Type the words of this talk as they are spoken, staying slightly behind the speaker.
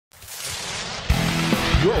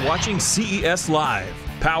You're watching CES Live,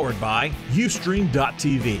 powered by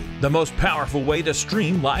Ustream.tv, the most powerful way to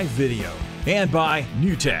stream live video, and by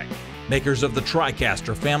NewTek, makers of the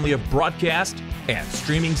TriCaster family of broadcast and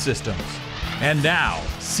streaming systems. And now,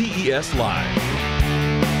 CES Live.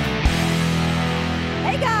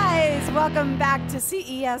 Hey guys, welcome back to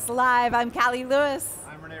CES Live. I'm Callie Lewis.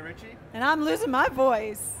 I'm Renee Ritchie. And I'm losing my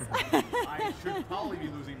voice. I should probably be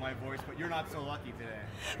losing my voice, but you're not so lucky today.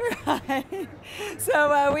 Right.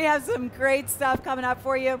 So we have some great stuff coming up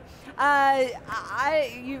for you.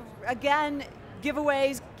 Again,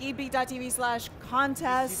 giveaways,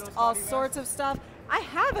 geekbeat.tv/contest, all sorts of stuff. I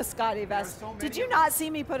have a Scotty vest. Did you not see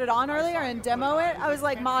me put it on earlier and demo it? I was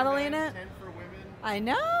like modeling it. 10 for women. I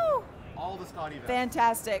know. All the Scotty vests.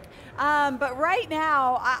 Fantastic. But right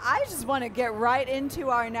now, I just want to get right into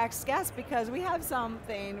our next guest because we have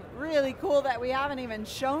something really cool that we haven't even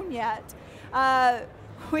shown yet.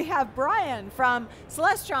 We have Brian from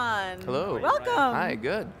Celestron. Hello. Welcome. Hi,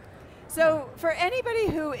 good. So for anybody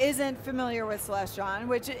who isn't familiar with Celestron,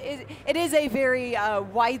 which it is a very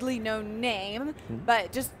widely known name,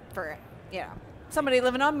 but just for, somebody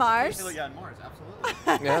living on Mars. Yeah, on Mars,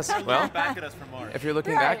 absolutely. Yes, well, Back at us from Mars. if you're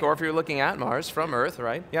looking Right. back or if you're looking at Mars from Earth,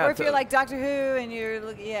 right? Yeah. Or if you're like Doctor Who and you're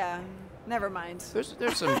looking, never mind. There's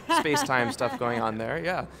some space-time stuff going on there,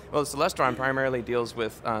 yeah. Well, Celestron primarily deals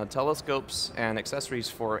with telescopes and accessories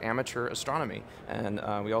for amateur astronomy. And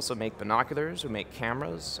we also make binoculars, we make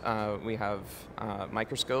cameras, we have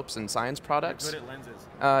microscopes and science products. Good at lenses.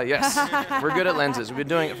 Yes, we're good at lenses. We've been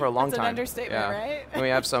doing it for a long That's time. an understatement, right? And we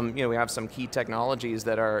have some, we have some key technologies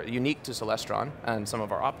that are unique to Celestron, and some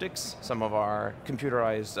of our optics, some of our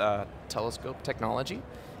computerized telescope technology.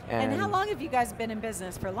 And how long have you guys been in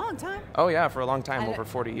business? For a long time? Oh yeah, for a long time, over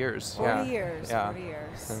 40 years. 40 years, Yeah. 40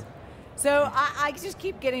 years. So I just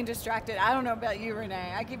keep getting distracted. I don't know about you,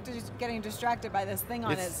 Renee. I keep just getting distracted by this thing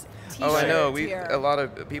on his t-shirt. Oh, I know. Here. A lot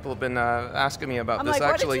of people have been asking me about I'm this. like,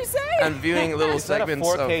 what actually, did you say? I'm viewing little Is that a segments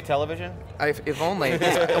 4K of. television? If only.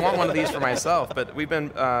 I want one of these for myself. But we've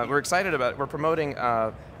been we're excited about it. We're promoting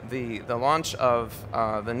the launch of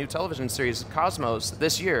the new television series Cosmos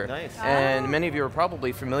this year. Nice. And many of you are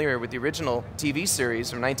probably familiar with the original TV series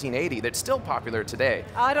from 1980 that's still popular today.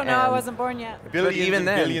 I don't know. I And- wasn't born yet. But even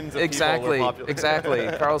then, billions of exactly, people were popular. exactly.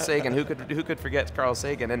 Carl Sagan, who could forget Carl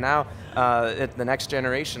Sagan? And now the next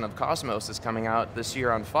generation of Cosmos is coming out this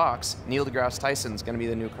year on Fox. Neil deGrasse Tyson's going to be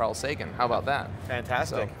the new Carl Sagan. How about that?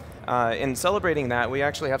 Fantastic. So, in celebrating that, we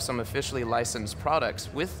actually have some officially licensed products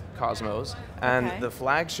with Cosmos, and Okay. the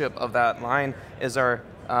flagship of that line is our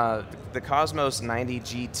the Cosmos 90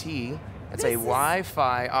 GT. It's a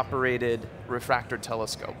Wi-Fi operated refractor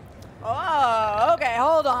telescope. Oh, okay.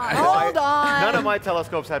 Hold on. Hold on. None of my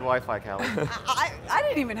telescopes had Wi-Fi, Callie. I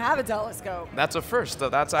didn't even have a telescope. That's a first.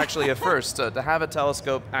 That's actually a first. To have a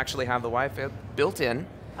telescope actually have the Wi-Fi built in.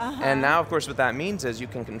 And now, of course, what that means is you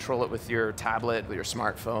can control it with your tablet, with your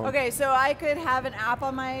smartphone. Okay, so I could have an app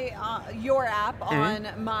on my, your app on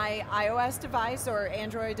my iOS device or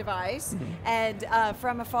Android device, and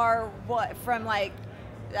from afar, from like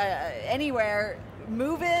anywhere,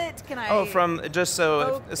 move it? Can I? Oh, from just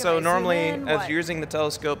so Can I so zoom normally, in? as What? you're using the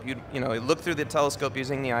telescope, you look through the telescope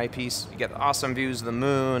using the eyepiece. You get awesome views of the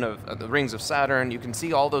moon, of the rings of Saturn. You can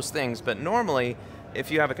see all those things. But normally, if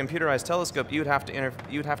you have a computerized telescope, you'd have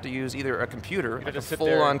to use either a computer, like a just sit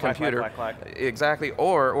there full-on and clack, computer, clack, clack, clack. exactly,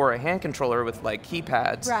 or a hand controller with like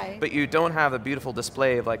keypads. Right. But you don't have a beautiful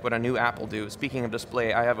display of like what a new app will do. Speaking of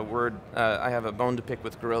display, I have a bone to pick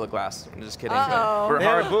with Gorilla Glass. I'm just kidding. but Uh-oh. We're They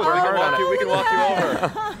have hard. a booth. We're We can hard on walk it. you- we can walk you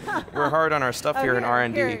over. We're hard on our stuff here in here,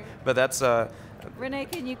 R&D, here. but that's Renee,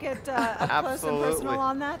 can you get up close and personal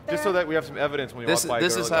on that there? Just so that we have some evidence when we this walk by.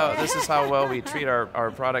 this is Gorilla how Glass. this is how well we treat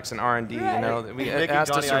our products in R&D. You know, Right. it Making has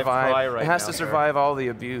to Johnny Ive cry survive. right It has now, to sir. survive all the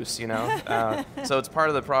abuse. So it's part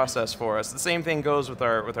of the process for us. The same thing goes with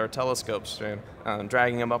our telescopes,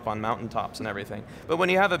 dragging them up on mountaintops and everything. But when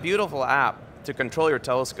you have a beautiful app to control your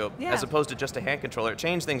telescope, Yeah. as opposed to just a hand controller, it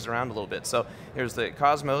changed things around a little bit. So here's the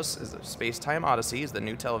Cosmos, is the Space-Time Odyssey, is the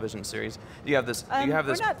new television series. You have this. You have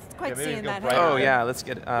this. We're not quite maybe seeing go that. brighter. Oh hopefully. yeah, let's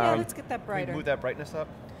get. Yeah, let's get that Can we brighter. move that brightness up?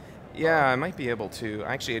 Yeah, I might be able to.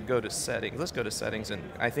 Actually, I'd go to settings. Let's go to settings, and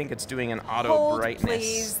I think it's doing an auto Hold, brightness.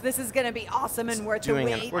 please. This is going to be awesome and worth the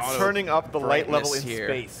doing an wait. We're Auto turning up the light level brightness in here.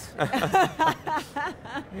 space.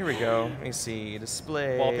 Here we go. Let me see.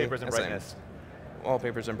 Display. Wallpapers and That's it. brightness.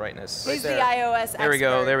 Wallpapers and brightness. He's the there. iOS There we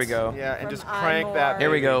go. expert. There we go. Yeah, and From just crank that. There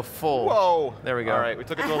we baby. go. Full. Whoa. There we go. All right, we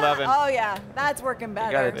took it to 11. Oh yeah, that's working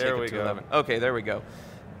better. You gotta take There it we to go. 11. Okay, there we go.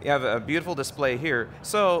 You have a beautiful display here.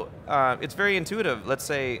 So it's very intuitive. Let's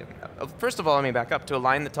say, first of all, let me back up. To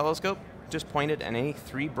align the telescope, just point it at any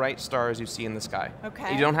 3 bright stars you see in the sky.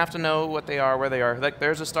 Okay. You don't have to know what they are, where they are. Like,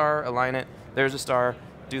 there's a star, align it. There's a star,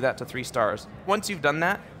 do that to 3 stars. Once you've done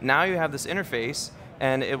that, now you have this interface,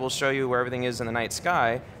 and it will show you where everything is in the night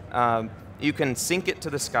sky. You can sync it to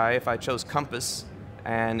the sky. If I chose compass,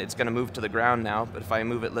 and it's going to move to the ground now, but if I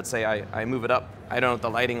move it, let's say I move it up, I don't know what the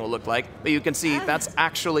lighting will look like, but you can see that's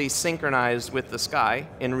actually synchronized with the sky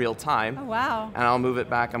in real time. Oh, wow. And I'll move it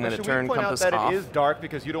back. I'm going to turn compass Should we point out that off. it is dark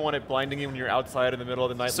because you don't want it blinding you when you're outside in the middle of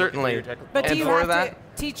the night? Certainly. But do And you for have that-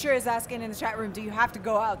 to, teacher is asking in the chat room, do you have to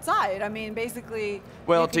go outside? I mean, basically,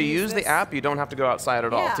 Well, you can to use this- the app, you don't have to go outside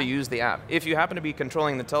at all. Yeah. To use the app, if you happen to be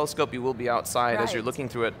controlling the telescope, you will be outside as you're Right. looking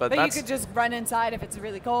through it. But But you that's could just run inside if it's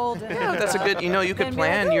really cold. And, yeah, that's a good. You know, you could and be like,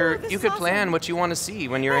 plan "Ooh, your. this You is could plan awesome." what you want to see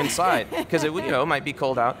when you're inside, because it might be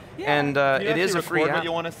cold out, Yeah. and Can you it is a actually free record app. what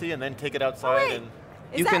you want to see and then take it Oh, outside wait. and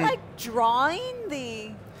Is You that can- like drawing the...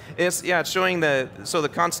 It's showing the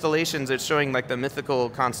constellations. It's showing like the mythical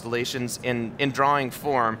constellations in drawing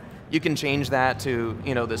form. You can change that to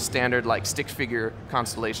the standard like stick figure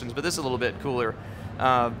constellations, but this is a little bit cooler.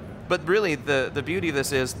 But really, the beauty of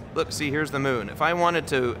this is, look, see, here's the moon. If I wanted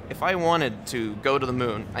to go to the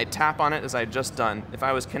moon, I tap on it as I've just done. If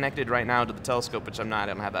I was connected right now to the telescope, which I'm not,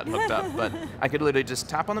 I don't have that hooked up, but I could literally just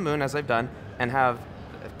tap on the moon as I've done and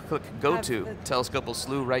click go Have to. the- Telescope will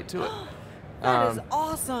slew right to it. That is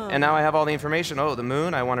awesome. And now I have all the information. Oh, the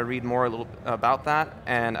moon, I want to read more a little about that,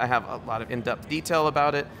 and I have a lot of in-depth detail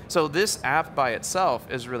about it. So this app by itself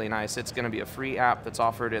is really nice. It's going to be a free app that's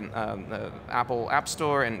offered in the Apple App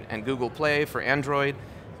Store and Google Play for Android.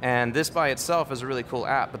 And this by itself is a really cool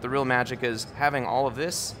app, but the real magic is having all of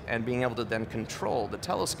this and being able to then control the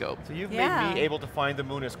telescope. So you've Yeah. made me able to find the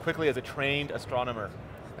moon as quickly as a trained astronomer.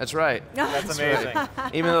 That's right. That's amazing.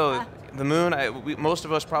 Even though the moon, most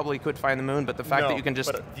of us probably could find the moon, but the fact No, that you can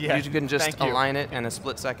just but, yeah, you can just thank you. align it in a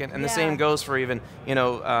split second, and the Yeah. same goes for even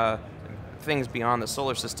things beyond the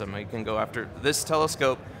solar system. You can go after this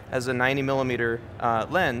telescope has a 90 millimeter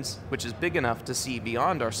lens, which is big enough to see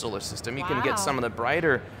beyond our solar system. You can Wow. get some of the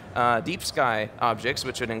brighter deep sky objects,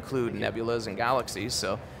 which would include nebulas and galaxies.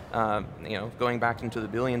 So. Going back into the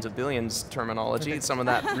billions of billions terminology, some of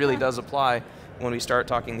that really does apply when we start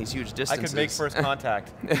talking these huge I distances. could make first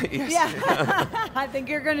contact. Yes. Yeah. I think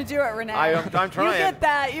you're going to do it, Renee. I'm trying. You get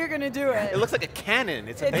that, you're going to do it. It looks like a cannon.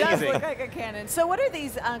 It's It amazing. does look like a cannon. So what are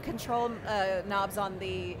these control knobs on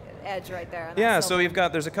the edge right there? on that Yeah, so silver?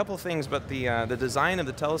 there's a couple of things, but the design of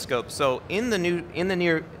the telescope. So in the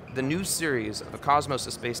new series of the Cosmos: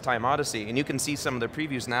 A Space-Time Odyssey, and you can see some of the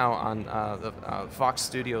previews now on the Fox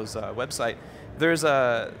Studios website. There's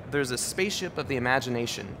a spaceship of the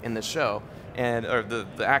imagination in the show, or the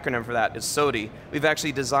acronym for that is SOTI. We've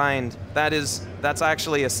actually designed that's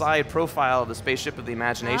actually a side profile of the spaceship of the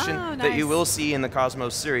imagination Oh, that you nice. will see in the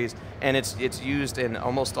Cosmos series, and it's used in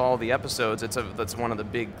almost all the episodes. That's one of the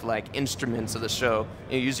big instruments of the show.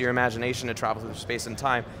 You use your imagination to travel through space and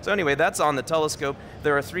time. So anyway, that's on the telescope.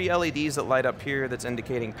 There are 3 LEDs that light up here that's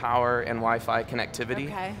indicating power and Wi-Fi connectivity.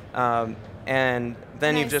 Okay. And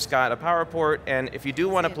then you've Nice. just got a power port, and if you do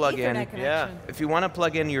want to An plug in, Ethernet connection. if you want to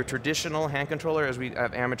plug in your traditional hand controller, as we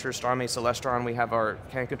have amateur astronomy, Celestron, we have our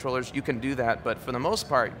hand controllers, you can do that, but for the most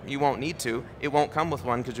part, you won't need to. It won't come with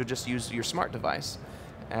one because you'll just use your smart device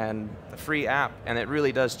and the free app, and it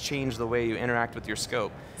really does change the way you interact with your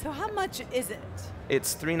scope. So how much is it?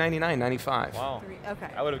 It's $399.95. Wow. Okay.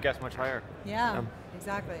 I would have guessed much higher. Yeah,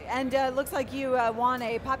 exactly. And looks like you won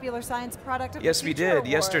a Popular Science Product of the Yes, we Future did award.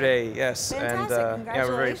 yesterday. Yes, Fantastic. and yeah,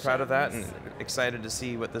 we're very proud of that and Congratulations. excited to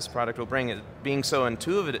see what this product will bring. It being so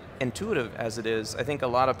intuitive as it is, I think a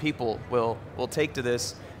lot of people will take to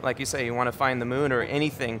this. Like you say, you want to find the moon or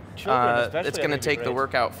anything. Children especially, it's I going to think it'd be take the great.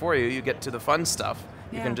 work out for you. You get to the fun stuff.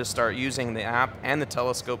 You Yeah. can just start using the app and the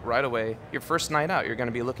telescope right away. Your first night out, you're going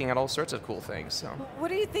to be looking at all sorts of cool things. So. What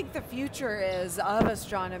do you think the future is of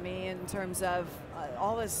astronomy in terms of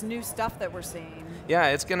all this new stuff that we're seeing? Yeah,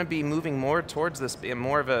 it's going to be moving more towards this, being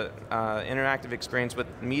more of a interactive experience with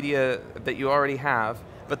media that you already have.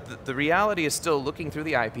 But the reality is still looking through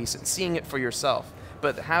the eyepiece and seeing it for yourself.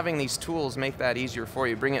 But having these tools make that easier for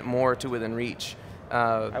you, bring it more to within reach.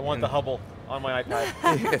 I want the Hubble on my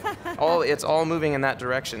iPad. It's all moving in that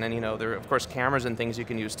direction, and there are of course cameras and things you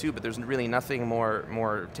can use too, but there's really nothing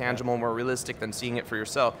more tangible, more realistic than seeing it for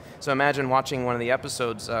yourself. So imagine watching one of the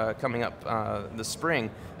episodes coming up this spring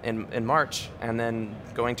in March, and then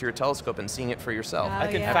going to your telescope and seeing it for yourself. Oh, I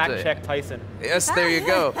can yeah. fact check Tyson. Yes, there you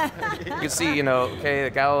go. You can see, okay, the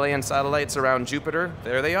Galilean satellites around Jupiter.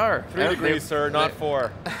 There they are. 3 degrees, sir, not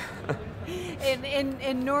 4.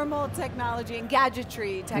 in normal technology and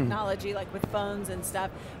gadgetry technology, like with phones and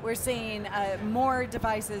stuff, we're seeing more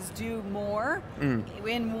devices do more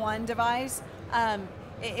in one device.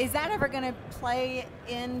 Is that ever going to play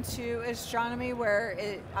into astronomy where,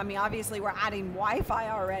 I mean, obviously we're adding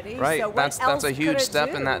Wi-Fi already. Right, so that's a huge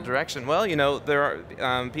step do? in that direction. Well, you know, there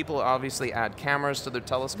are people obviously add cameras to their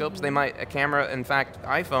telescopes. They might, a camera, in fact,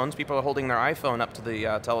 iPhones, people are holding their iPhone up to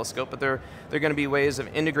the telescope, but there are going to be ways of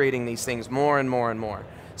integrating these things more and more and more.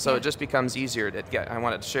 So it just becomes easier to get, I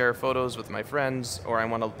want to share photos with my friends, or I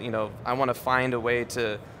want to, you know, I want to find a way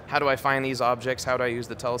to, how do I find these objects? How do I use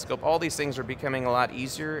the telescope? All these things are becoming a lot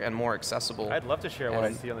easier and more accessible. I'd love to share what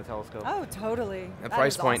I see on the telescope. Oh, totally. The That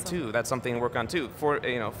price is point awesome. too. That's something to work on too.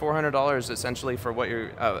 $400 essentially for what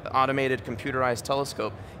your automated computerized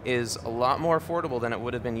telescope is a lot more affordable than it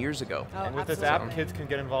would have been years ago. Oh, And with this absolutely. app, kids can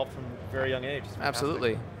get involved from a very young age. It's fantastic.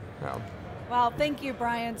 Absolutely. Yeah. Well, thank you,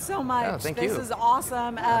 Brian, so much. Yeah, thank this you. is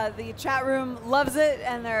awesome. The chat room loves it,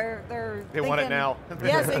 and They want it now.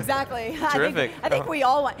 Yes, exactly. Terrific. I think we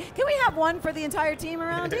all want. Can we have one for the entire team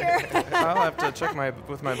around here? I'll have to check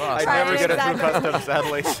with my boss. I Right, never get it through exactly. custom,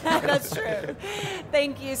 sadly. That's true.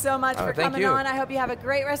 Thank you so much for thank coming you. on. I hope you have a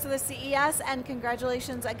great rest of the CES, and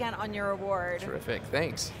congratulations again on your award. Terrific.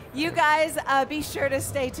 Thanks. You guys be sure to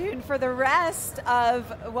stay tuned for the rest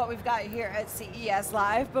of what we've got here at CES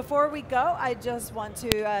Live. Before we go, I just want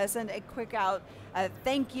to send a quick out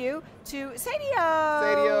thank you to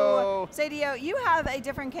Sadio. Sadio, you have a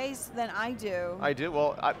different case than I do. I do.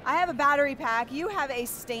 Well, I have a battery pack. You have a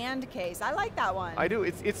stand case. I like that one. I do.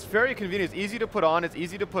 It's very convenient. It's easy to put on. It's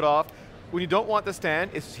easy to put off. When you don't want the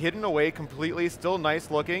stand, it's hidden away completely, still nice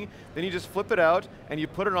looking. Then you just flip it out and you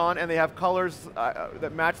put it on, and they have colors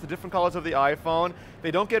that match the different colors of the iPhone.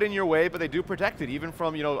 They don't get in your way, but they do protect it, even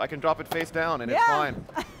from, you know, I can drop it face down and it's fine.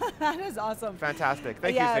 That is awesome. Fantastic.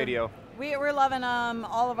 Thank you, Sadio. We're loving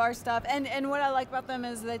all of our stuff, and what I like about them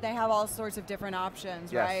is that they have all sorts of different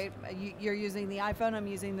options, Yes. right? You're using the iPhone, I'm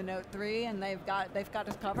using the Note 3, and they've got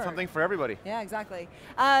us covered. Something for everybody. Yeah, exactly.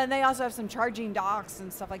 And they also have some charging docks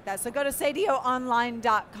and stuff like that. So go to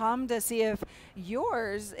sadioonline.com to see if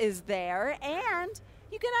yours is there, and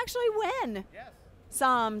you can actually win. Yes.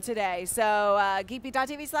 Some today. So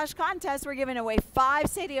geekbeat.tv/contest, we're giving away 5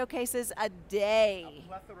 Sadio cases a day. A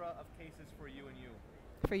plethora of cases for you and you.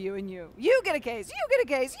 For you and you. You get a case, you get a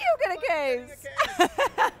case, you get a case.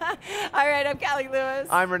 All right, I'm Callie Lewis.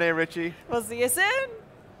 I'm Renee Ritchie. We'll see you soon.